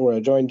episode where I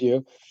joined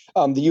you.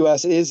 The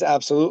U.S. is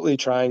absolutely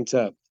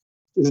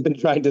has been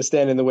trying to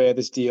stand in the way of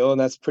this deal,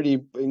 and that's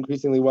pretty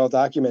increasingly well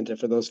documented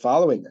for those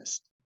following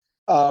this.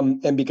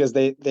 And because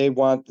they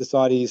want the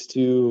Saudis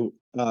to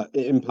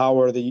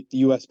empower the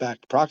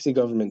U.S.-backed proxy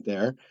government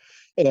there,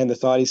 and the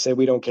Saudis say,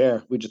 we don't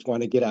care, we just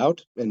want to get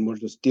out, and we'll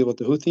just deal with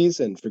the Houthis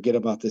and forget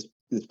about this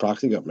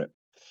proxy government.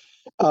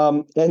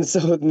 And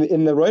so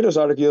in the Reuters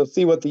article, you'll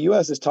see what the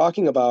U.S. is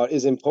talking about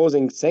is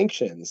imposing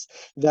sanctions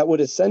that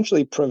would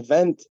essentially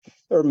prevent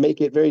or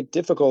make it very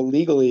difficult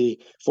legally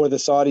for the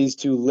Saudis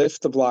to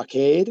lift the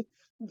blockade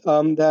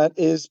that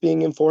is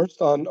being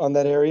enforced on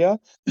that area,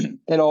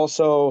 and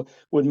also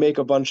would make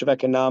a bunch of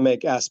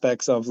economic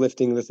aspects of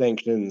lifting the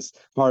sanctions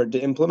hard to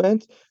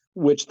implement,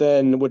 which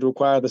then would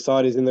require the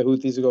Saudis and the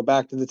Houthis to go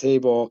back to the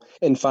table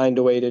and find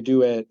a way to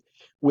do it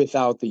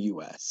without the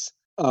U.S.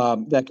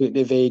 That could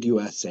evade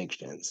U.S.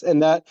 sanctions.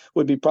 And that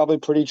would be probably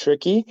pretty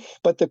tricky.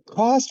 But the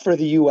cost for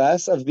the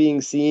U.S. of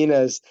being seen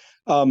as,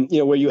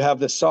 where you have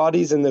the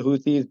Saudis and the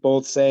Houthis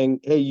both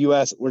saying, hey,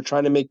 U.S., we're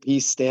trying to make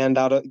peace, get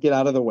out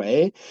of the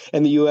way.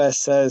 And the U.S.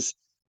 says,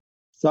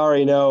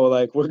 sorry, no,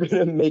 we're going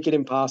to make it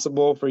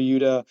impossible for you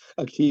to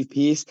achieve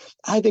peace.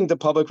 I think the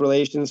public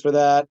relations for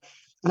that,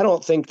 I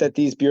don't think that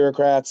these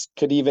bureaucrats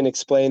could even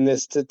explain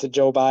this to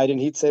Joe Biden.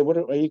 He'd say, "What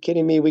are you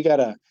kidding me? We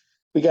gotta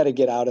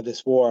get out of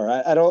this war."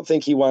 I don't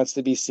think he wants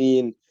to be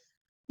seen.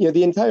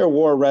 The entire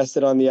war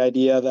rested on the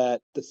idea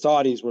that the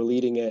Saudis were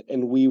leading it,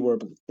 and we were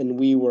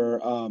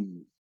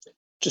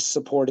just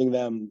supporting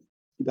them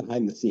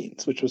behind the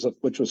scenes, which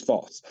was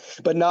false.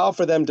 But now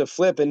for them to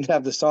flip and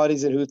have the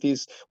Saudis and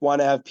Houthis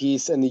want to have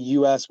peace, and the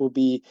U.S. will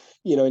be,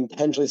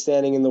 intentionally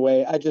standing in the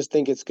way, I just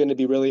think it's going to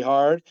be really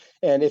hard.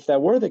 And if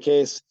that were the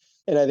case,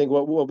 and I think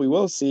what we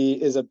will see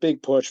is a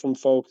big push from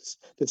folks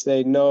to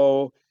say,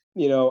 no,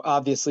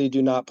 obviously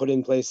do not put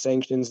in place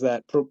sanctions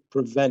that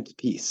prevent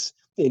peace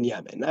in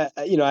Yemen.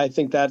 I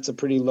think that's a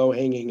pretty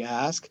low-hanging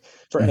ask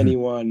for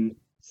anyone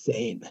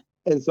sane.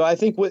 And so I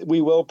think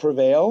we will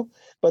prevail,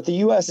 but the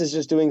U.S. is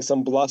just doing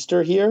some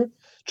bluster here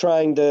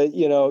trying to,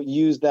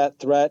 use that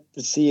threat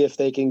to see if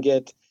they can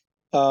get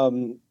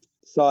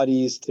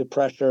Saudis to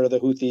pressure the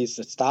Houthis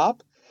to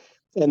stop.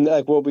 And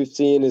like what we've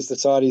seen is the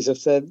Saudis have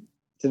said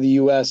to the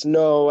U.S.,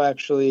 no,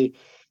 actually,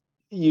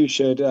 you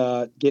should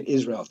get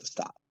Israel to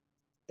stop.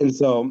 And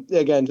so,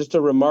 again, just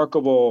a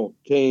remarkable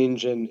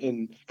change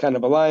in kind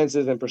of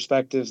alliances and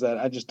perspectives that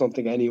I just don't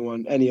think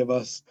any of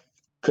us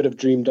could have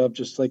dreamed of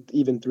just like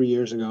even 3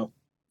 years ago.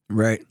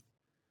 Right.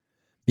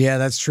 Yeah,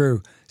 that's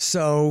true.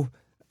 So,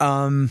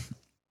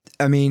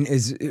 I mean,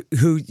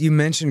 who you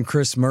mentioned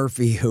Chris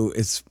Murphy, who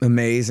it's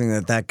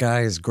amazing that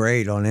guy is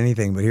great on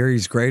anything, but here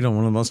he's great on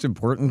one of the most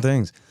important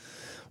things.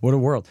 What a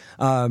world.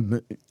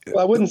 Well,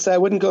 I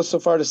wouldn't go so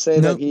far to say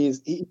that he's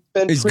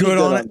been pretty good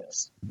on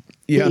this.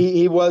 Yeah.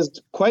 He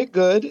was quite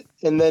good.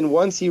 And then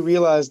once he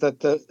realized that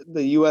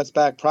the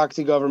U.S.-backed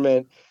proxy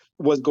government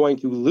was going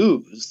to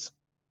lose,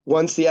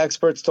 once the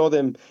experts told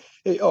him,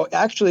 oh,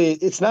 actually,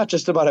 it's not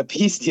just about a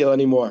peace deal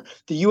anymore.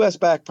 The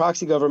U.S.-backed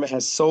proxy government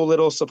has so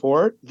little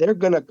support, they're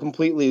going to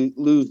completely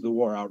lose the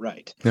war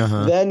outright.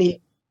 Then he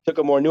took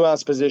a more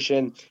nuanced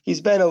position.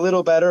 He's been a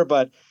little better,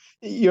 but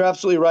you're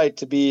absolutely right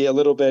to be a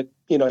little bit,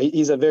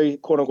 he's a very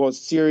quote-unquote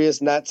serious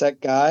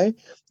NatSec guy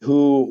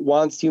who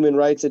wants human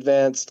rights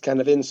advanced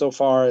kind of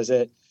insofar as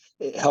it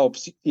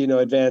helps,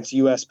 advance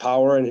U.S.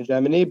 power and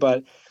hegemony.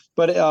 But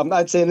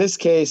I'd say in this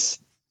case,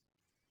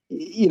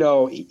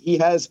 he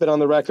has been on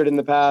the record in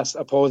the past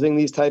opposing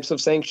these types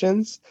of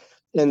sanctions.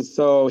 And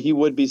so he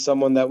would be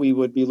someone that we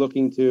would be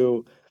looking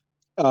to.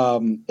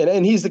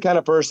 And he's the kind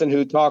of person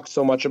who talks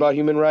so much about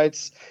human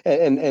rights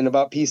and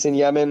about peace in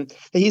Yemen.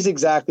 He's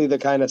exactly the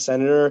kind of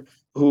senator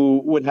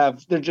who would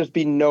there'd just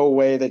be no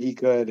way that he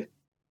could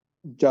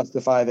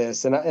justify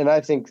this. And I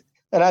think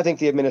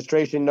the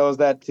administration knows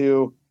that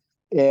too.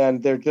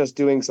 And they're just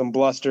doing some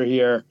bluster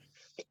here.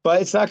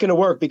 But it's not going to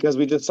work because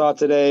we just saw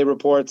today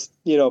reports,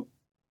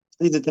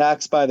 these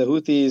attacks by the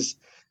Houthis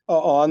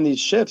on these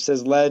ships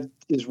has led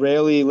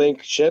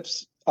Israeli-linked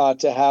ships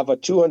to have a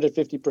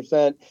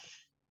 250%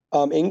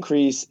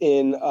 increase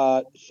in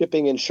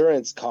shipping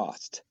insurance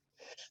cost.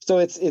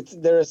 So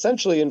they're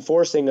essentially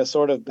enforcing a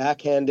sort of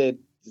backhanded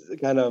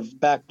kind of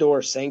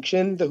backdoor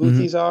sanction, the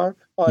Houthis are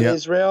on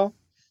Israel,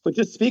 which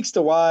just speaks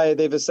to why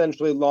they've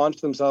essentially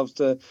launched themselves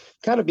to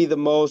kind of be the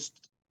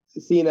most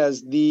seen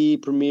as the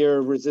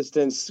premier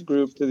resistance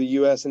group to the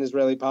U.S. and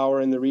Israeli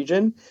power in the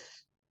region.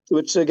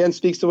 Which again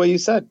speaks to what you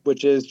said,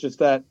 which is just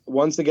that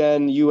once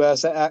again,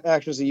 U.S.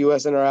 actors, the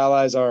U.S. and our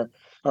allies are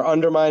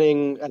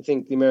undermining, I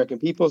think, the American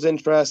people's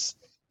interests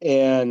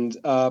and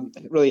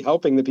really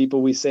helping the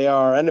people we say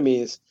are our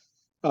enemies.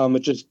 It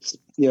just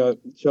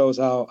shows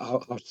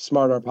how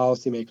smart our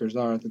policymakers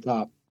are at the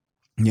top.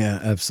 Yeah,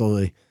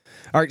 absolutely.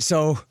 All right,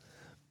 so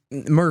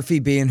Murphy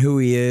being who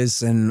he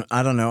is, and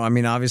I don't know. I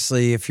mean,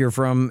 obviously, if you're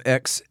from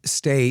X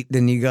state,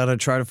 then you got to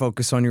try to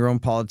focus on your own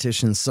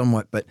politicians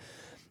somewhat, but.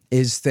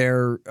 Is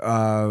there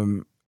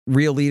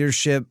real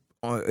leadership?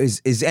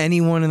 Is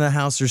anyone in the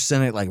House or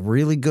Senate like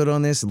really good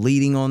on this,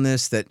 leading on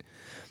this that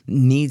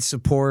needs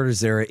support?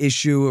 Is there an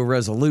issue, a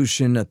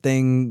resolution, a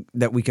thing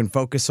that we can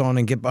focus on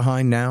and get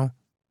behind now?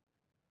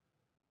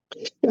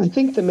 I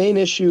think the main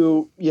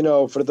issue,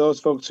 for those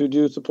folks who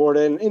do support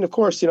it, and of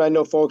course, I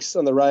know folks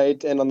on the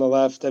right and on the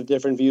left have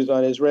different views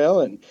on Israel,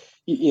 and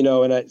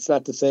and it's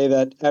not to say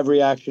that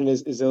every action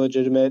is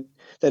illegitimate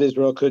that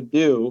Israel could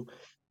do.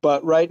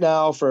 But right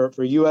now, for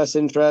U.S.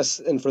 interests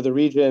and for the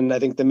region, I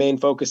think the main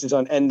focus is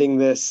on ending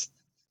this,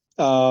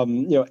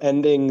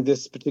 ending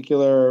this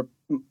particular,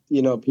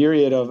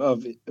 period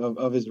of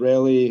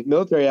Israeli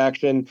military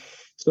action,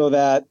 so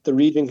that the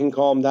region can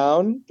calm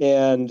down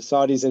and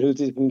Saudis and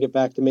Houthis can get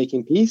back to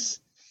making peace,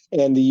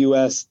 and the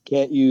U.S.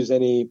 can't use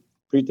any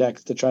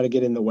pretext to try to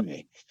get in the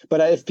way. But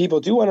if people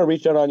do want to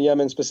reach out on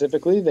Yemen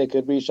specifically, they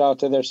could reach out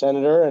to their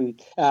senator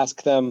and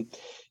ask them,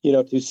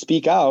 to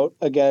speak out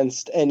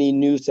against any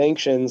new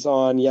sanctions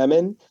on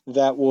Yemen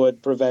that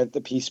would prevent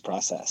the peace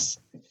process.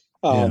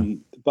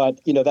 But,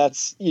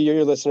 that's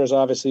your listeners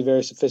are obviously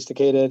very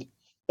sophisticated,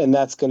 and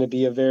that's going to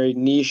be a very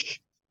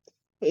niche,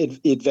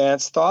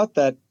 advanced thought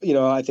that,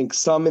 I think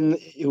some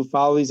who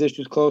follow these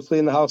issues closely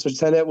in the House or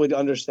Senate would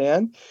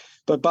understand.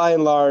 But by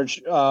and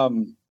large,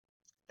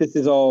 this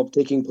is all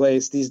taking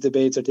place. These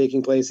debates are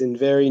taking place in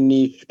very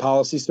niche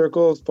policy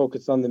circles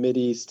focused on the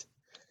Mideast.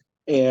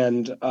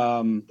 And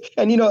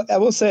I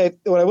will say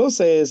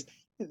is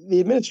the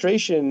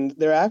administration,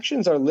 their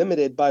actions are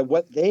limited by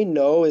what they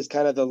know is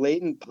kind of the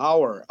latent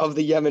power of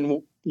the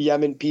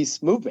Yemen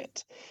peace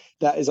movement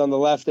that is on the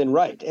left and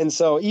right. And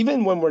so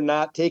even when we're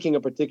not taking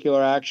a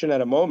particular action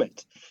at a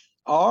moment,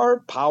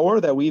 our power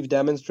that we've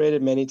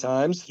demonstrated many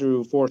times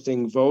through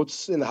forcing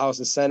votes in the House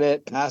and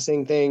Senate,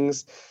 passing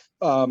things,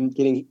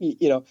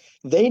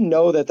 they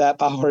know that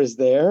power is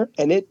there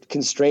and it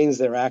constrains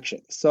their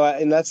actions. So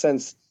in that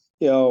sense,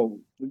 we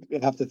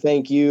have to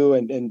thank you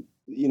and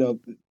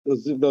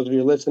those of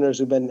your listeners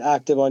who've been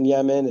active on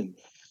Yemen, and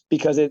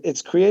because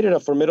it's created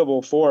a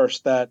formidable force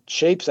that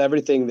shapes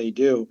everything they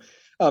do.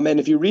 And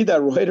if you read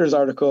that Reuters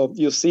article,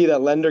 you'll see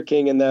that Lender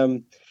King and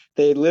them,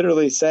 they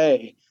literally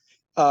say,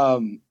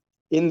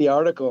 in the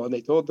article, and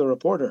they told the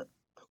reporter,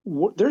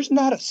 there's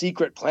not a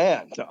secret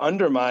plan to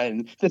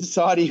undermine the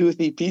Saudi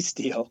Houthi peace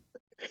deal.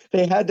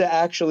 They had to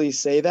actually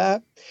say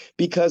that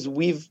because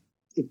we've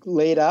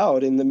laid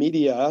out in the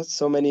media,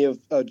 so many of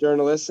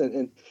journalists,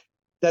 and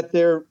that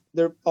they're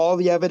all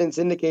the evidence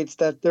indicates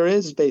that there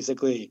is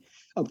basically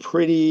a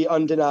pretty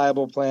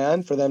undeniable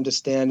plan for them to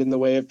stand in the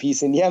way of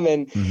peace in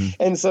Yemen. Mm-hmm.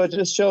 And so it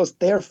just shows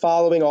they're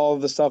following all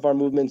of the stuff our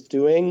movement's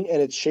doing,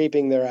 and it's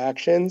shaping their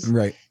actions.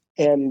 Right.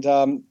 And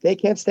they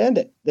can't stand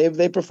it.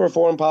 They prefer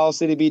foreign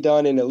policy to be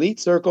done in elite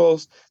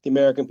circles. The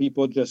American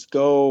people just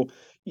go,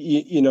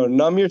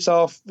 numb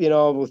yourself,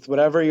 with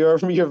whatever your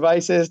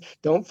vices.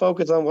 Don't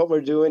focus on what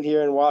we're doing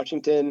here in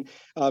Washington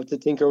to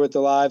tinker with the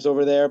lives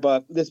over there.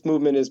 But this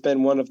movement has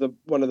been one of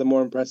the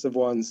more impressive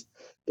ones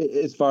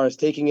as far as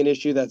taking an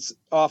issue that's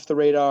off the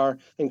radar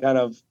and kind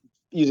of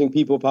using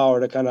people power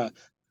to kind of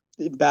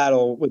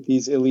battle with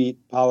these elite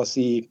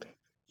policy,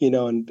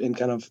 and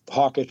kind of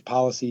hawkish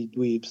policy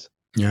dweebs.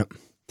 Yep.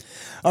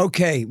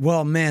 Okay.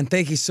 Well, man,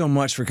 thank you so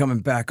much for coming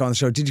back on the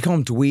show. Did you call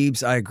them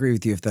dweebs? I agree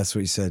with you if that's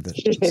what you said.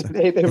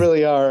 They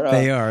really are.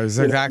 They are. That's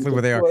exactly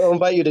what they are. I'll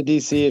invite you to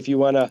DC if you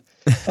want to,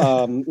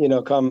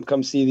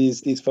 come see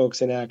these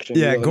folks in action.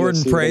 Yeah,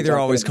 Gordon Prather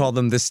always called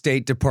them the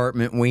State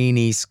Department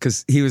weenies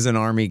because he was an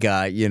Army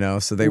guy,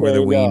 so they were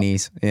the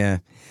weenies. Yeah.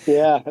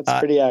 Yeah, that's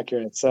pretty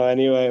accurate. So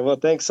anyway, well,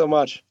 thanks so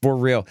much. For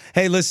real.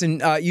 Hey, listen,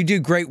 you do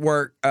great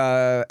work,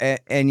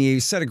 and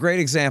you set a great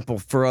example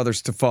for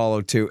others to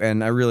follow, too,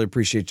 and I really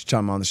appreciate your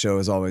time on the show,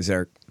 as always,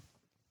 Eric.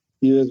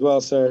 You as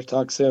well, sir.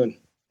 Talk soon.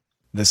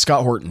 The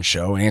Scott Horton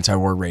Show,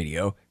 Anti-War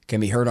Radio,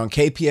 can be heard on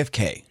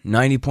KPFK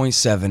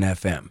 90.7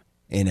 FM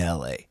in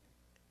LA,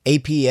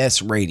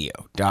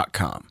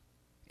 APSradio.com,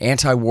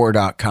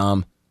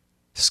 antiwar.com,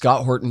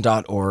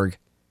 scotthorton.org,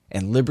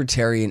 and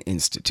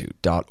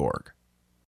libertarianinstitute.org.